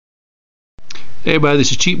Hey everybody, this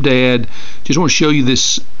is Cheap Dad. Just want to show you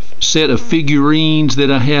this set of figurines that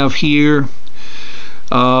I have here.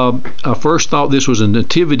 I first thought this was a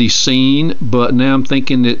nativity scene, but now I'm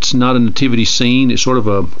thinking it's not a nativity scene. It's sort of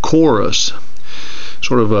a chorus,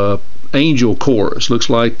 sort of a angel chorus. Looks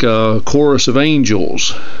like a chorus of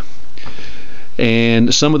angels.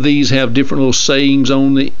 And some of these have different little sayings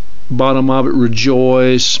on the bottom of it.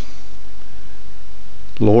 Rejoice,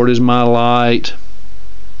 Lord is my light,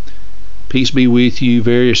 peace be with you,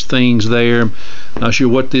 various things there. Not sure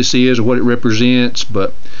what this is or what it represents,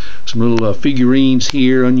 but some little figurines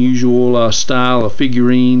here, unusual style of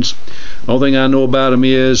figurines. The only thing I know about them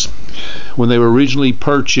is when they were originally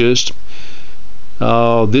purchased,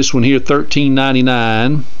 this one here,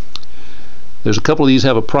 $13.99. There's a couple of these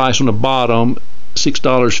have a price on the bottom,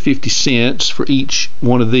 $6.50 for each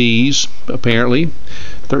one of these, apparently.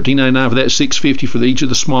 $13.99 for that, $6.50 for each of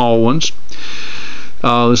the small ones.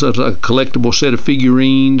 This is a collectible set of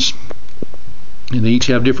figurines, and they each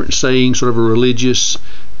have different sayings, sort of a religious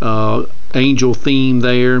angel theme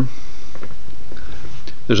there.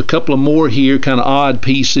 There's a couple of more here, kind of odd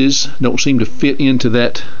pieces, don't seem to fit into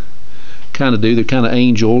that kind of they're kind of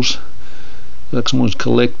angels. Like someone's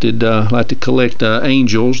collected, like to collect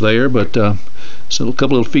angels there, but so a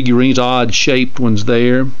couple of figurines, odd shaped ones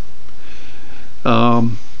there.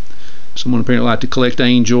 Someone apparently liked to collect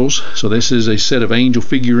angels, so this is a set of angel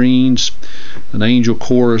figurines, an angel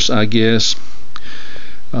chorus, I guess.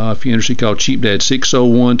 If you're interested, call Cheap Dad,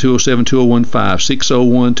 601-207-2015,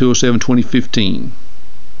 601-207-2015.